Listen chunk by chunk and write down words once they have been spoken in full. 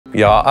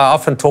Yeah, I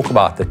often talk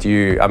about that.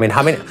 I mean,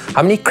 how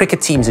many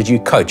cricket teams had you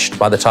coached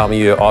by the time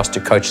you were asked to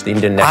coach the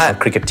Indian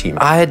national cricket team?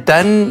 I had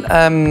done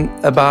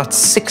about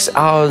 6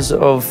 hours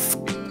of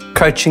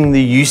coaching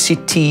the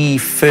UCT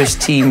first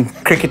team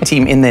cricket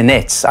team in their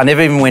nets. I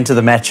never even went to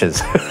the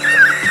matches.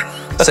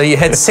 So you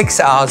had 6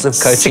 hours of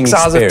coaching 6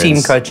 hours of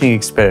team coaching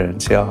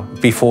experience, yeah.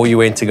 Before you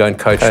went to go and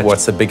coach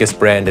what's the biggest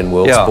brand in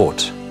world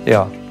sport?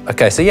 Yeah.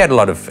 Okay, so you had a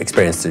lot of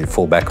experience to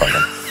fall back on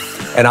them.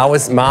 And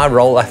my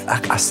role,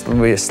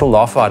 we still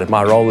laugh about it,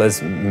 my role is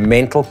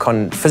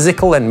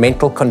physical and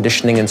mental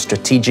conditioning and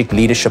strategic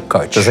leadership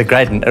coach. It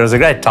was a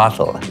great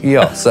title.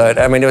 Yeah, so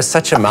I mean, it was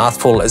such a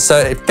mouthful. So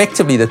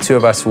effectively, the two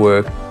of us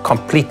were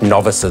complete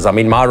novices. I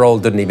mean, my role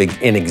didn't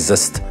even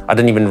exist. I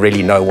didn't even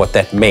really know what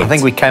that meant. I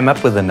think we came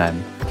up with the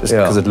name just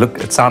because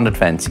it sounded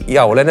fancy.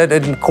 Yeah, well, and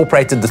it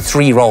incorporated the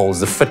three roles,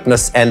 the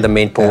fitness and the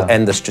mental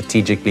and the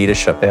strategic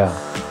leadership. Yeah.